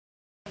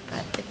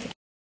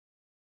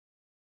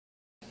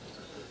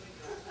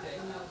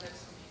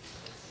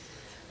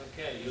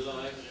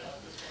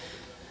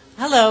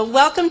Hello,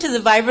 welcome to the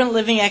Vibrant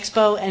Living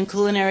Expo and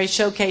Culinary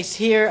Showcase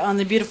here on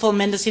the beautiful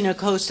Mendocino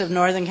coast of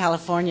Northern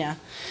California.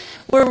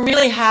 We're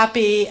really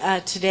happy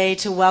today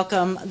to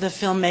welcome the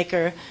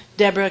filmmaker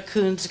Deborah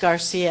Koons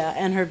Garcia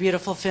and her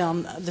beautiful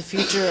film, The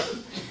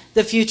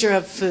Future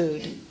of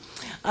Food.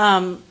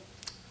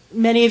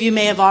 Many of you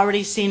may have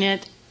already seen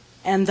it,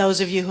 and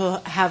those of you who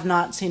have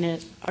not seen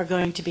it are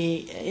going to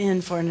be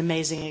in for an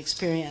amazing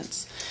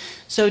experience.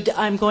 So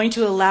I'm going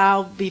to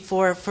allow,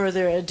 before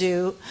further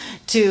ado,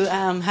 to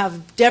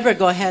have Deborah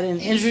go ahead and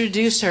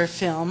introduce her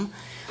film.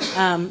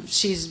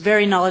 She's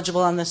very knowledgeable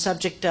on the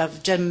subject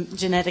of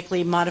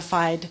genetically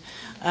modified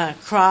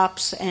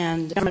crops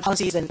and government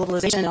policies and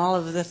globalization and all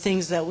of the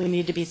things that we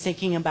need to be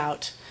thinking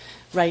about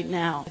right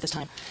now at this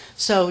time.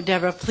 So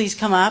Deborah, please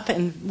come up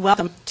and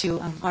welcome to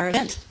our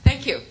event.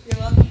 Thank you. You're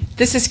welcome.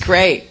 This is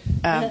great.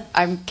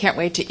 I can't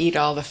wait to eat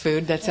all the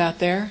food that's out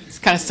there. It's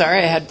kind of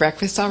sorry I had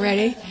breakfast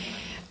already.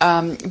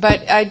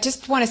 But I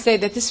just want to say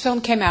that this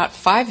film came out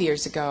 5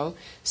 years ago,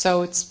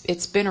 so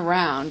it's been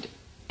around.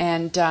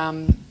 And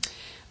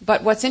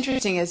but what's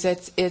interesting is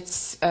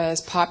it's as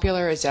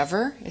popular as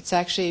ever. It's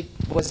actually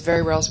was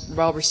very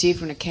well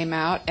received when it came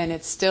out, and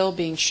it's still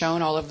being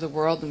shown all over the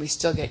world. And we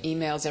still get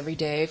emails every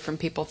day from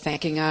people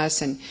thanking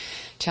us and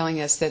telling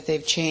us that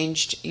they've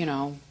changed,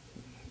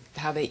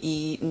 how they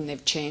eat, and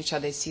they've changed how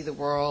they see the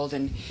world.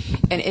 And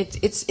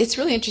it's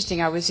really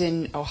interesting. I was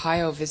in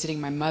Ohio visiting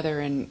my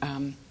mother, and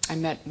I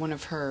met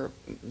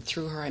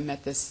through her I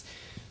met this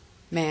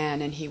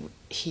man, and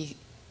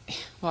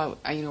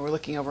we're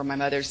looking over my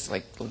mother's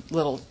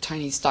little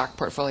tiny stock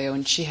portfolio,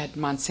 and she had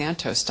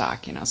Monsanto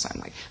stock, so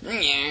I'm like,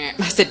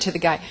 I said to the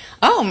guy,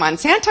 "Oh,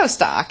 Monsanto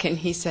stock," and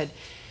he said,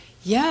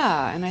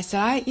 "Yeah," and I said,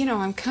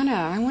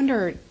 I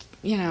wonder,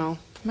 it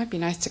might be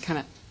nice to kind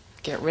of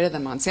get rid of the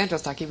Monsanto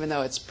stock, even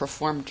though it's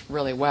performed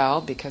really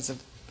well because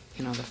of,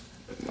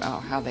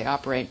 how they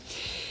operate.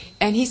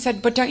 And he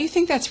said, "But don't you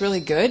think that's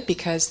really good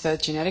because the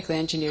genetically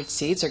engineered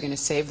seeds are going to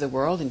save the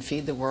world and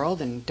feed the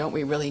world, and don't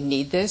we really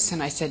need this?"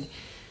 And I said,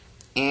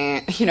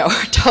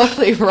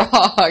 totally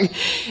wrong.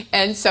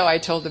 And so I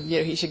told him,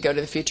 he should go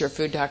to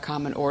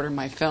thefutureoffood.com and order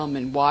my film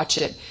and watch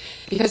it,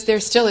 because there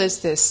still is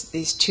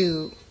these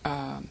two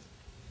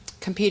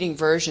competing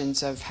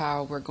versions of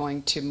how we're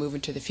going to move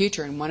into the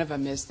future, and one of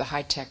them is the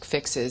high-tech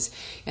fixes,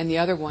 and the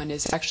other one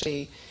is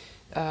actually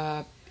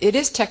it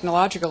is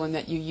technological in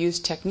that you use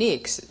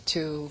techniques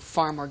to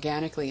farm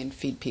organically and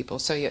feed people.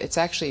 So it's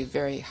actually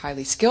very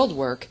highly skilled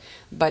work,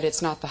 but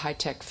it's not the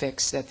high-tech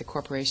fix that the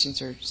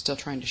corporations are still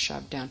trying to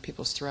shove down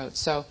people's throats.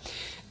 So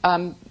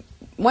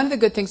one of the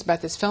good things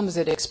about this film is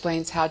that it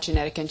explains how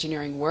genetic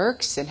engineering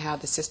works and how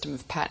the system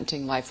of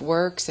patenting life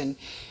works. And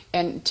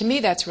to me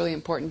that's really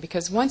important,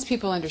 because once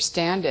people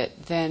understand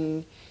it,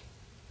 then,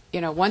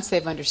 once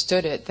they've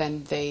understood it,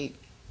 then they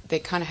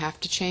kind of have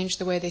to change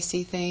the way they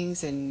see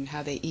things and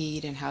how they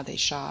eat and how they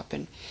shop.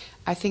 And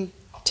I think,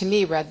 to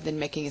me, rather than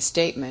making a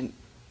statement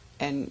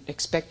and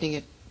expecting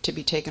it to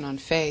be taken on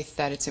faith,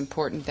 that it's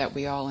important that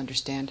we all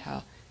understand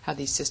how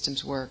these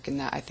systems work.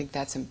 And I think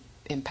that's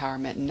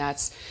empowerment. And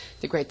that's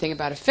the great thing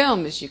about a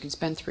film, is you can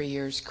spend 3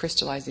 years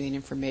crystallizing the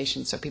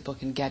information so people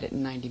can get it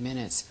in 90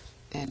 minutes.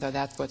 And so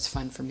that's what's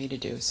fun for me to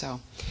do.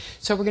 So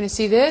we're going to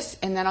see this,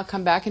 and then I'll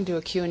come back and do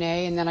a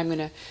Q&A, and then I'm going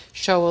to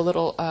show a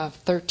little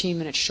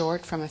 13-minute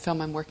short from a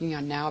film I'm working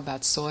on now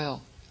about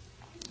soil,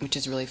 which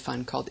is really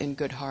fun, called In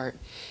Good Heart.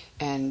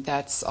 And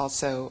that's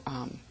also,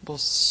 we'll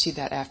see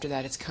that after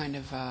that. It's kind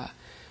of,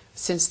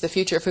 since The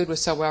Future of Food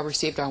was so well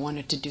received, I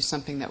wanted to do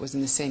something that was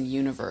in the same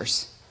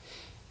universe,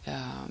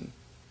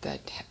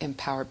 that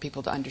empowered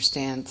people to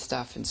understand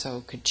stuff and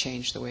so could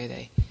change the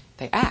way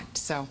they act.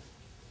 So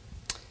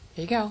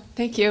there you go.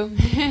 Thank you.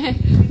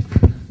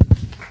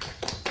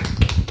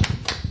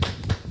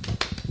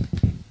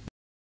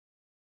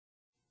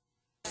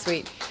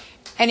 Sweet.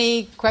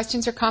 Any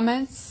questions or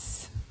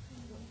comments?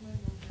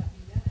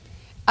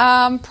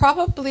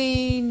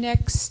 Probably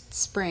next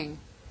spring,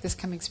 this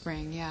coming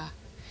spring, yeah.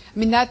 I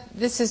mean,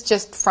 this is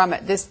just from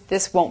it.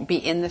 This won't be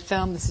in the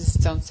film. This is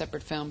its own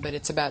separate film, but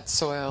it's about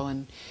soil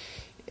and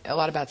a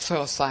lot about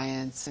soil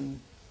science and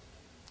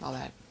all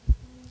that.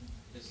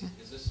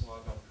 Is this a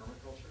lot about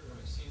permaculture? I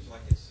mean, it seems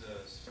like it's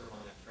sort of on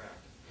that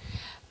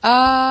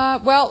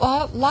track. Well,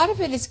 a lot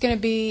of it is going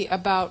to be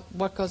about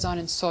what goes on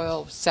in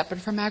soil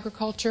separate from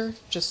agriculture,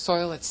 just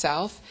soil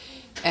itself,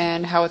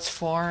 and how it's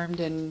formed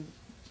and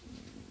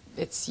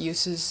its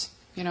uses,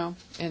 in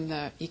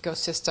the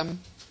ecosystem.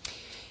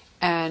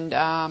 And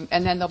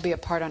then there'll be a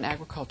part on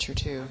agriculture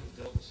too.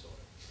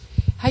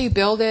 How you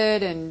build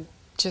it, and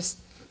just,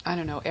 I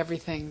don't know,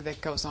 everything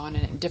that goes on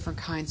in it, and different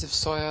kinds of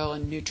soil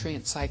and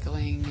nutrient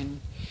cycling.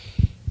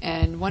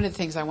 And one of the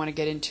things I want to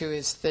get into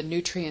is the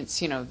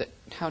nutrients,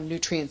 how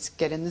nutrients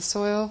get in the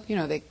soil.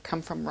 They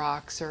come from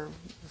rocks or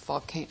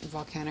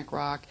volcanic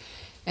rock,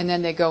 and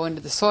then they go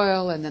into the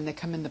soil, and then they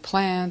come in the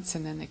plants,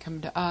 and then they come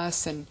to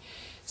us. And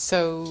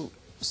so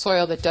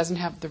soil that doesn't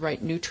have the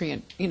right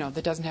nutrient,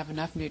 that doesn't have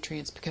enough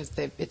nutrients because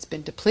it's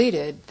been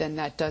depleted, then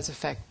that does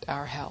affect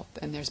our health.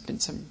 And there's been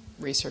some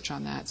research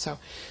on that. So,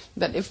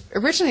 but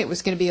originally it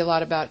was going to be a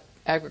lot about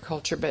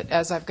agriculture, but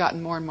as I've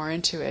gotten more and more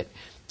into it,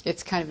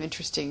 it's kind of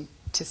interesting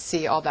to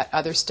see all that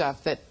other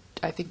stuff that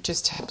I think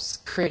just helps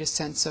create a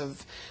sense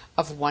of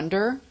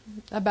wonder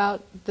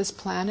about this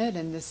planet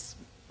and this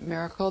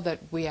miracle that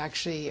we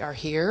actually are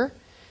here,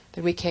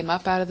 that we came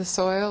up out of the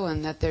soil,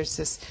 and that there's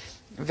this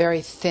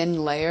very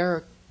thin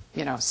layer,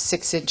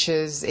 6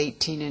 inches,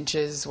 18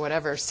 inches,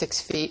 whatever,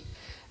 6 feet,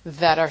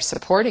 that are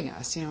supporting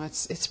us.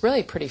 It's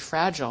really pretty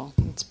fragile.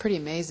 It's pretty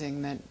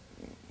amazing that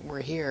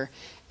we're here,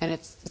 and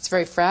it's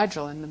very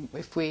fragile. And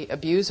if we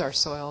abuse our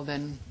soil,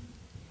 then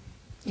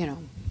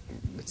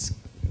it's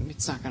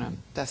not gonna.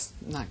 That's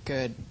not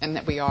good. And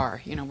that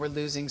we're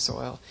losing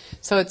soil.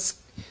 So it's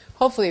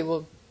hopefully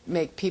will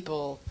make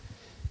people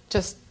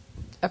just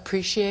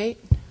appreciate,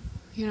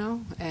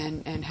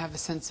 and have a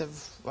sense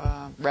of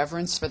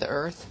reverence for the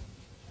earth.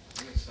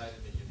 I'm excited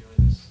that you're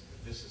doing this.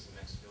 This is the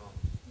next film.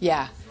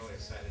 Yeah. I'm really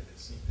excited.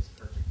 It's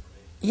perfect for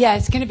me. Yeah,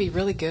 it's going to be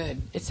really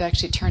good. It's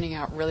actually turning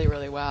out really,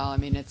 really well. I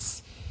mean,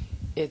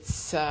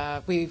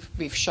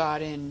 we've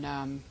shot in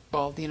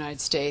the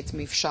United States, and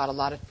we've shot a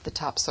lot of the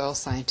top soil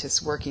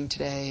scientists working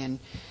today, and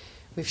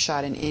we've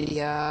shot in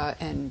India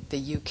and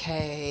the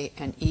UK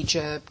and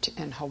Egypt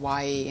and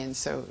Hawaii, and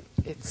so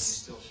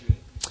it's. Are you still shooting?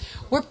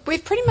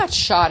 We've pretty much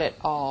shot it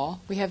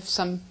all. We have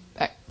some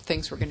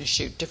things we're going to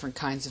shoot, different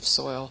kinds of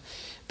soil,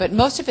 but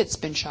most of it's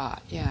been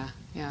shot. Yeah.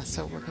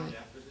 So we're going to.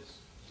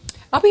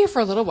 I'll be here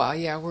for a little while.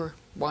 Yeah, we're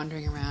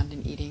wandering around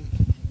and eating.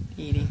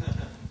 Good.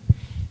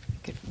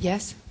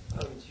 Yes.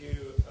 Do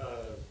you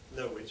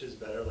know which is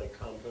better, like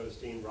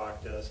composting,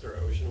 rock dust, or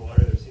ocean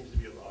water? There seems to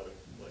be a lot of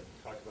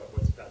talk about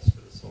what's best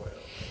for the soil.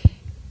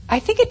 I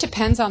think it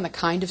depends on the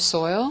kind of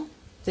soil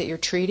that you're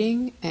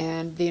treating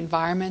and the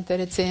environment that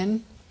it's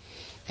in.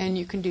 And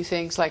you can do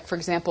things like, for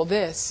example,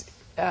 this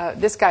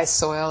guy's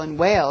soil in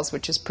Wales,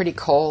 which is pretty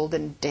cold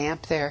and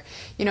damp there.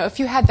 If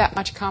you had that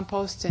much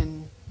compost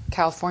in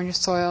California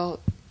soil,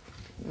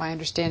 my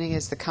understanding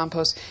is the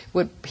compost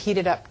would heat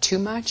it up too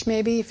much,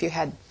 maybe, if you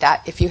had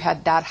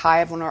that high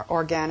of an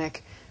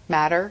organic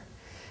matter.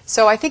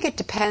 So I think it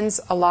depends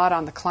a lot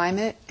on the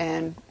climate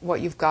and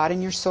what you've got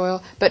in your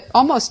soil. But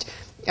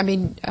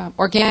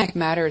organic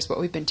matter is what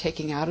we've been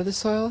taking out of the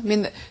soil. I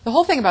mean, the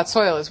whole thing about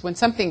soil is when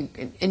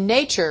something in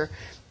nature,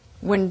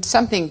 when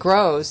something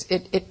grows,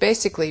 it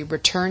basically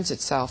returns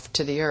itself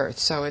to the earth.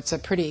 So it's a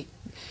pretty,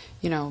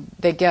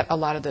 they get a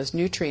lot of those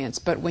nutrients.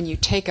 But when you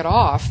take it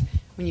off,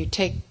 when you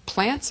take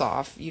plants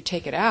off, you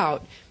take it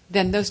out,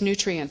 then those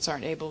nutrients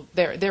aren't able,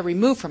 they're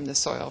removed from the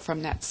soil,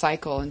 from that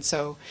cycle. And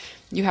so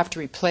you have to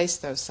replace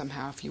those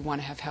somehow if you want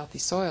to have healthy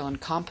soil.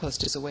 And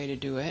compost is a way to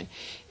do it.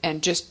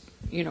 And just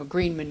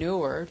green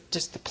manure,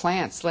 just the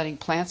plants, letting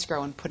plants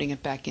grow and putting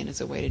it back in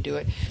is a way to do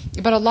it.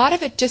 But a lot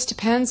of it just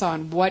depends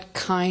on what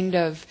kind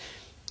of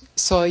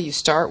soil you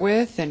start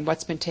with and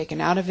what's been taken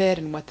out of it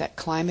and what that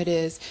climate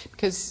is.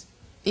 Because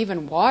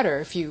even water,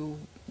 if you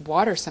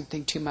water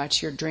something too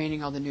much, you're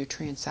draining all the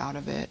nutrients out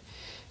of it.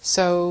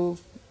 So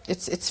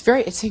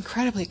it's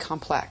incredibly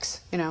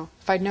complex.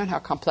 If I'd known how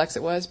complex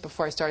it was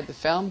before I started the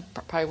film,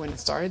 probably wouldn't have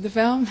started the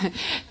film.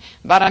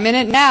 But I'm in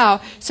it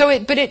now. So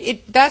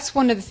that's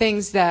one of the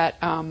things that.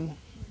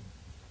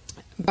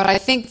 But I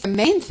think the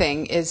main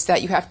thing is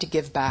that you have to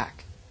give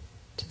back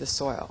to the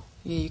soil.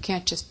 You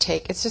can't just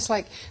take. It's just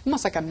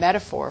almost like a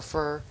metaphor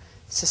for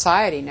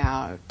society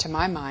now. To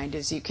my mind,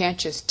 is you can't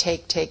just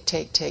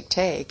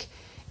take,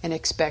 and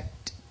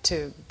expect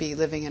to be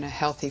living in a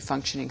healthy,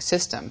 functioning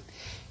system.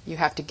 You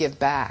have to give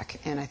back,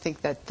 and I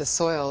think that the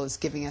soil is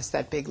giving us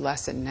that big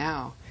lesson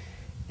now,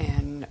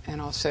 and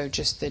also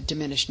just the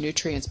diminished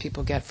nutrients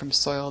people get from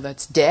soil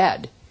that's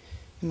dead.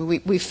 I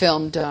mean, we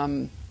filmed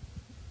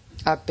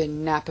up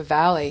in Napa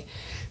Valley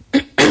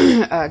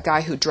a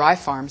guy who dry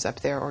farms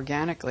up there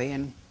organically,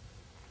 and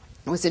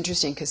it was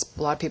interesting because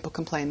a lot of people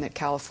complain that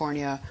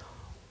California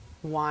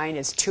wine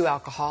is too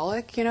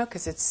alcoholic,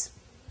 because it's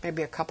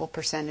maybe a couple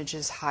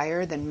percentages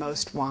higher than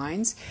most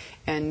wines,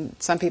 and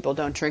some people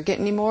don't drink it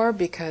anymore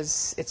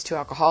because it's too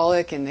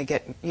alcoholic and they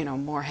get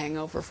more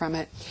hangover from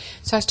it.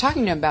 So I was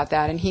talking to him about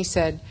that, and he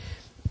said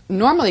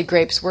normally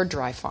grapes were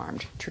dry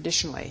farmed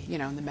traditionally,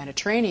 in the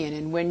Mediterranean,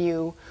 and when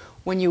you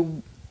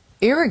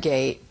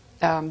irrigate,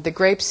 the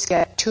grapes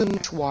get too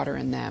much water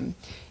in them,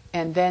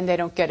 and then they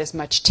don't get as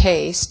much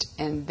taste,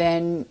 and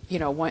then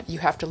you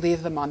have to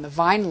leave them on the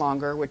vine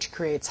longer, which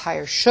creates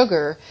higher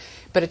sugar.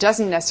 But it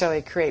doesn't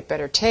necessarily create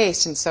better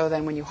taste, and so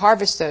then when you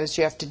harvest those,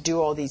 you have to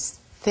do all these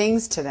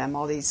things to them,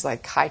 all these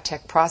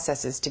high-tech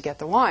processes to get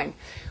the wine.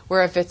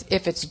 Where if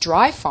it's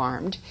dry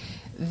farmed,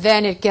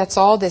 then it gets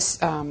all this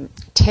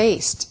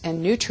taste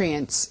and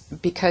nutrients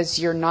because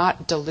you're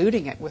not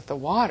diluting it with the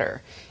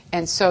water,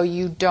 and so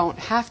you don't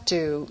have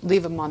to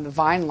leave them on the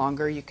vine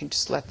longer. You can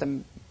just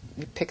you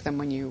pick them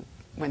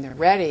when they're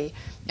ready,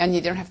 and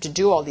you don't have to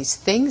do all these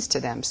things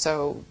to them.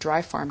 So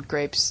dry farmed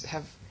grapes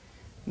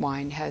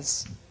wine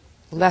has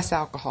less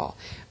alcohol.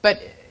 But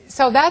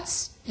so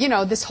that's you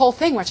know, this whole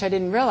thing, which I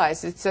didn't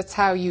realize, that's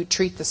how you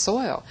treat the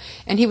soil.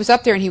 And he was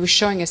up there and he was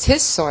showing us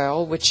his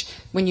soil, which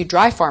when you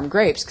dry farm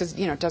grapes, because,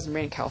 you know, it doesn't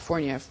rain in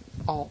California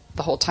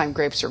the whole time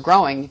grapes are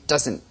growing, it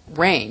doesn't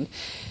rain.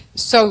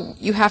 So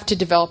you have to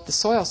develop the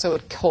soil so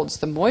it holds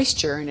the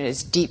moisture, and it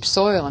is deep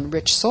soil and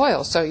rich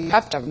soil. So you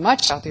have to have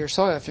much healthier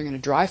soil if you're going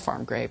to dry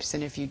farm grapes.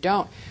 And if you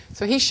don't,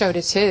 so he showed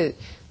us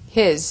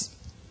his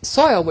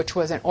soil, which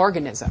was an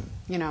organism.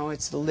 You know,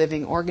 it's a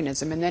living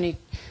organism. And then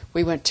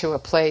we went to a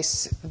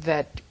place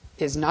that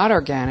is not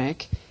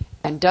organic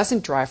and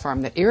doesn't dry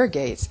farm, that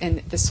irrigates, and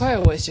the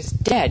soil was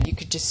just dead. You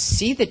could just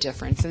see the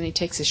difference. And then he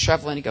takes his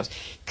shovel and he goes,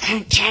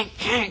 crank, crank,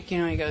 crank. You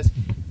know, he goes,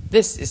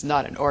 this is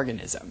not an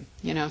organism.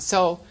 You know,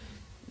 so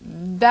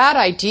that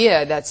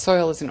idea that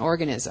soil is an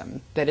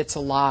organism, that it's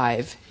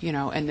alive, you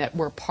know, and that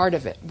we're part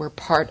of it, we're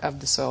part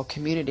of the soil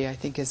community, I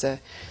think is a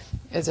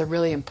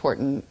really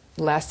important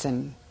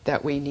lesson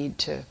that we need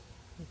to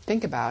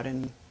think about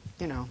and,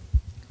 you know,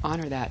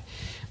 honor that.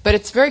 But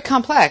it's very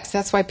complex.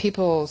 That's why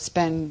people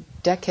spend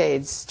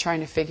decades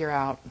trying to figure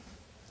out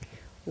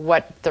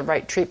what the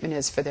right treatment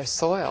is for their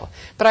soil.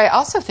 But I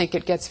also think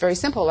it gets very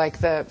simple, like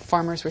the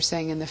farmers were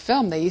saying in the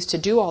film. They used to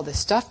do all this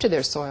stuff to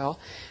their soil,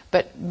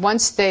 but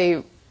once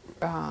they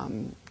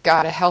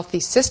got a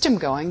healthy system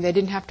going, they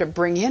didn't have to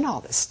bring in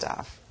all this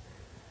stuff.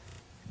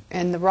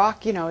 And the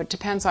rock, you know, it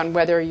depends on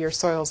whether your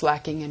soil's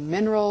lacking in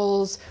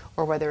minerals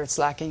or whether it's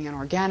lacking in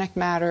organic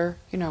matter,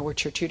 you know,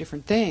 which are two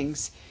different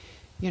things,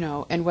 you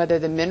know, and whether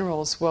the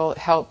minerals will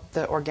help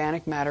the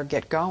organic matter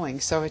get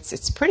going. So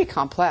it's pretty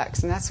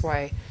complex, and that's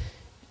why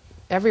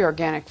every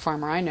organic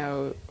farmer I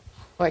know,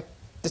 like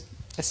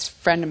a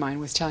friend of mine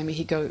was telling me,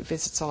 he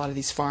visits a lot of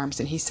these farms,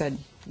 and he said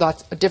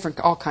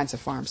all kinds of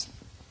farms.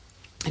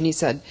 And he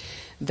said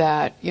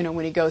that, you know,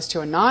 when he goes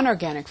to a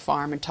non-organic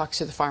farm and talks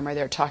to the farmer,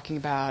 they're talking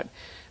about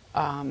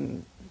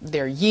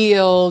their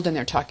yield, and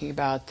they're talking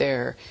about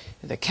the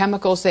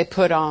chemicals they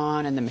put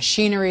on, and the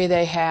machinery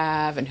they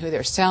have, and who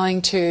they're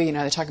selling to. You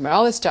know, they're talking about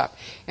all this stuff.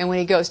 And when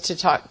he goes to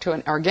talk to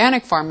an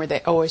organic farmer, they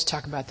always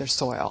talk about their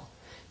soil.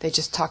 They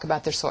just talk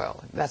about their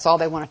soil. That's all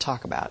they want to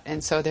talk about.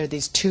 And so there are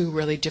these two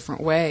really different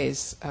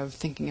ways of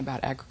thinking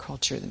about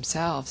agriculture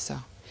themselves. So.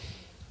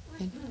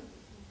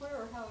 Where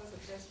or how is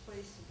the best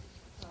place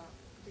to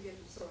get your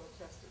soil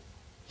tested?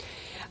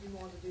 If you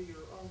want to do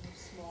your own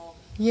small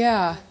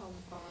home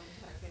farm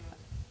type thing.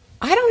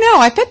 I don't know.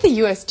 I bet the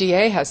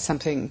USDA has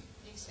something.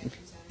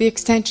 The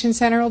Extension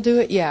Center will do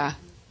it? Yeah.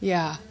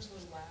 Yeah. There's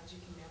little labs you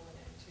can mail it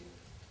into.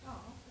 Oh,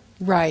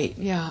 okay. Right.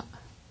 Yeah.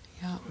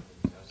 Yeah.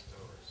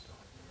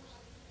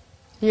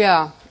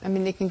 Yeah. I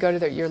mean, they can go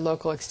to your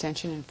local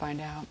extension and find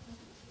out.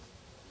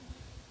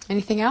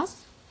 Anything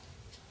else?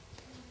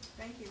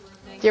 Thank you.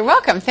 You're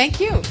welcome. Thank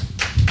you.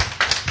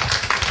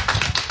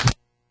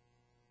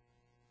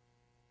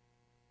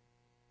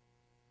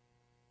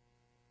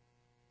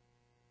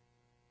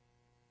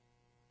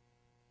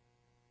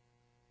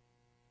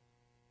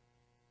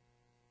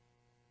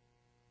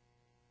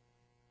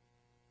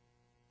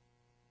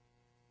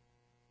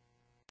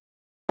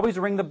 Always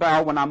ring the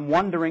bell when I'm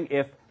wondering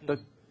if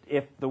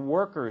the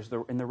workers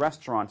in the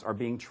restaurants are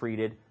being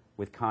treated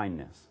with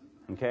kindness.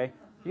 Okay?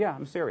 Yeah,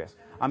 I'm serious.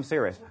 I'm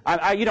serious.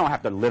 You don't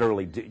have to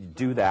literally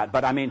do that,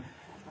 but I mean,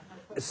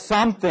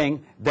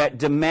 something that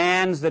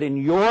demands that in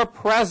your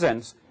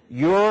presence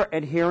you're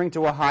adhering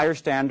to a higher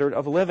standard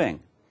of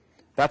living.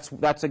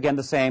 That's again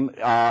the same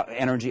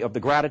energy of the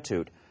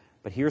gratitude.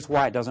 But here's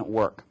why it doesn't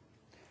work.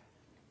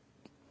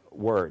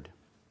 Word,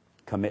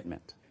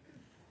 commitment.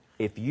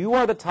 If you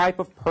are the type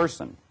of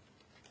person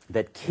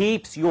that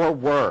keeps your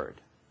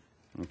word,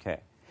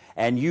 okay,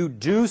 and you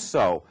do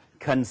so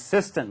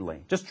consistently,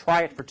 just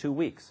try it for 2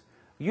 weeks.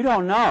 You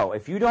don't know.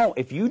 If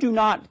you do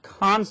not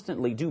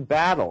constantly do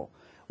battle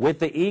with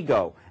the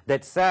ego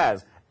that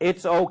says,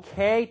 it's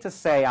okay to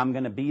say I'm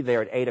going to be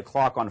there at 8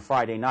 o'clock on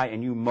Friday night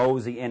and you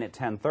mosey in at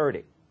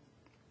 10:30.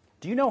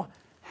 Do you know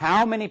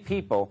how many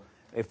people,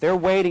 if they're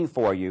waiting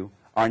for you,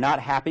 are not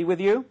happy with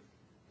you?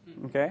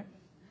 Okay?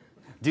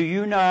 Do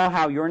you know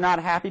how you're not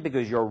happy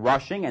because you're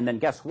rushing, and then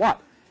guess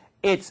what?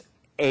 It's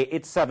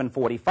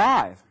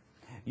 7:45.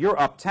 You're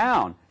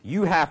uptown.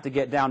 You have to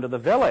get down to the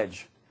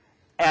village,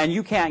 and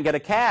you can't get a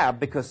cab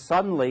because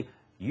suddenly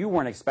you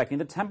weren't expecting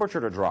the temperature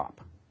to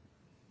drop.